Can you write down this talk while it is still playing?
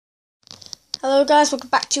Hello guys,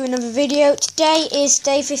 welcome back to another video. Today is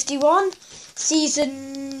day 51,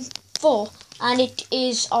 season 4, and it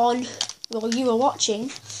is on, well, you are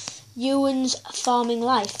watching Ewan's Farming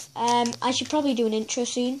Life. I should probably do an intro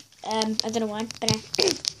soon. I don't know why, but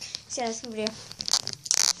see, that's the video.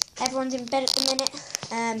 Everyone's in bed at the minute.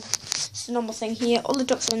 It's a normal thing here. All the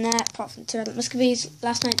ducks are in there, apart from 2 adult muscovies.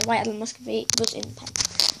 Last night the white adult muscovy was in the pen,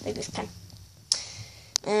 the goose pen.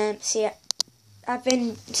 So yeah. I've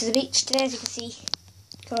been to the beach today, as you can see.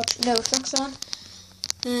 Got no socks on.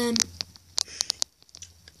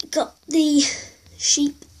 Got the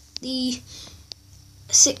sheep, the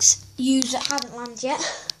 6 ewes that haven't lambed yet.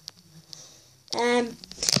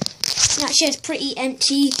 Actually, it's pretty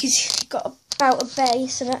empty because you've got about a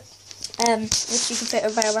base of it, which you can fit a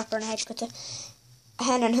bale wrapper and a hedge cutter. A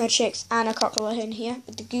hen and her chicks, and a cockerel in here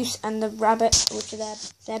with the goose and the rabbit, which are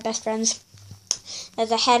their best friends.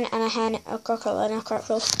 There's a hen, a cockerel, and a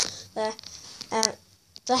cockerel there.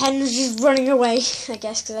 The hen was just running away, I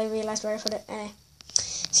guess, because I realised where I put it.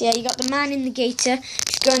 So yeah, you got the man in the gator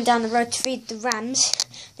just going down the road to feed the rams.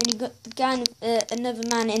 Then you got the guy, another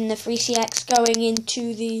man in the 3CX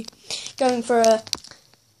going for a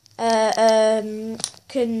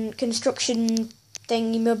construction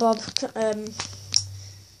thingy-mabob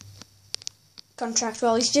contract.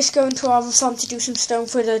 Well, he's just going to our farm to do some stone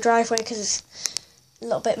for the driveway because it's a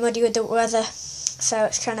little bit muddy with the weather, so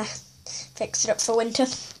it's trying to fix it up for winter.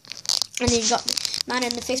 And then you got the man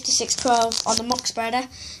in the 5612 on the muck spreader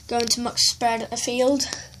going to muck spread a field.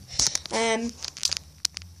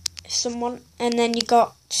 Someone, and then you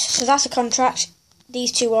got, so that's a contract.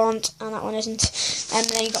 These 2 aren't, and that one isn't. And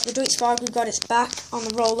then you got the Deutz Spark who got its back on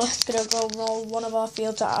the roller. It's gonna go roll one of our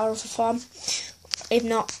fields at our other farm, if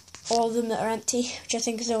not all of them that are empty, which I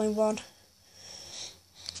think is only one.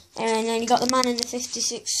 And then you got the man in the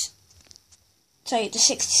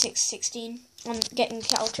 6616 on getting the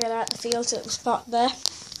cattle trailer out the field that was parked there.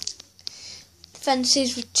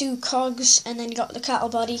 Fences with 2 cogs, and then you got the cattle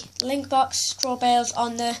body, link box, straw bales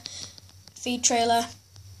on the feed trailer,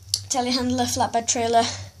 telehandler, flatbed trailer,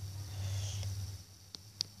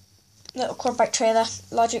 little quad bike trailer,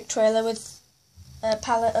 logic trailer with a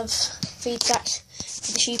pallet of feed sacks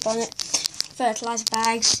for the sheep on it, fertilizer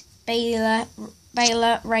bags, baler,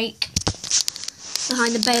 rake.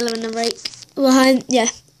 Behind the baler and the rake,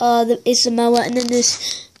 is the mower, and then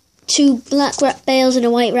there's 2 black wrap bales and a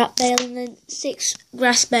white wrap bale, and then 6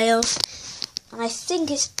 grass bales, and I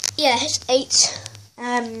think it's 8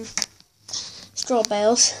 straw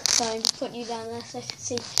bales. So I'm just putting you down there so you can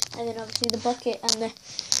see, and then obviously the bucket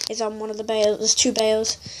is on one of the bales. There's 2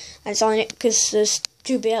 bales, and it's on it because there's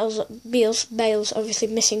 2 bales obviously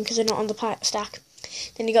missing because they're not on the stack.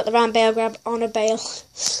 Then you got the round bale grab on a bale,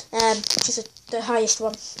 which is the highest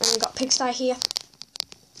one. And we got pigsty here.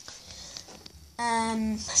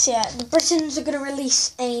 So yeah, the Britons are going to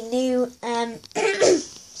release a new,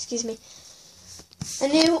 excuse me, a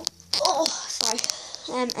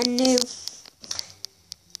new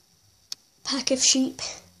pack of sheep.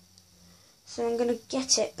 So I'm going to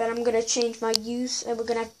get it, but I'm going to change my ewes. We're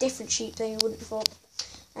going to have different sheep than you wouldn't have thought.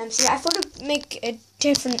 So yeah, I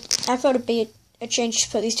thought it'd be a change to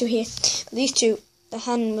put these 2 here. But these 2, the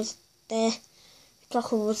hen was there, the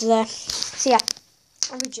cockerel was there. So yeah,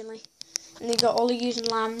 originally. And they got all the ewes and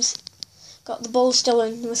lambs. Got the bull still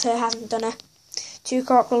in with her, hasn't done her. 2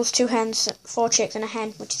 cockerels, 2 hens, 4 chicks and a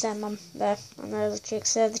hen, which is their mum there. And they're the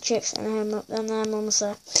chicks, and their mum's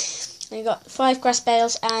there. And you got 5 grass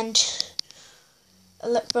bales and a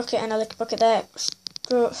lick bucket and a lick bucket there.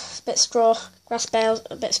 Straw, bit straw, grass bales,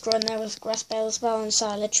 a bit straw in there with grass bale as well, and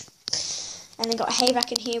silage. And then got a hay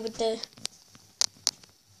rack in here with the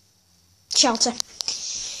shelter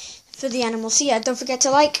for the animals. So yeah, don't forget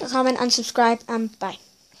to like, comment and subscribe, and bye.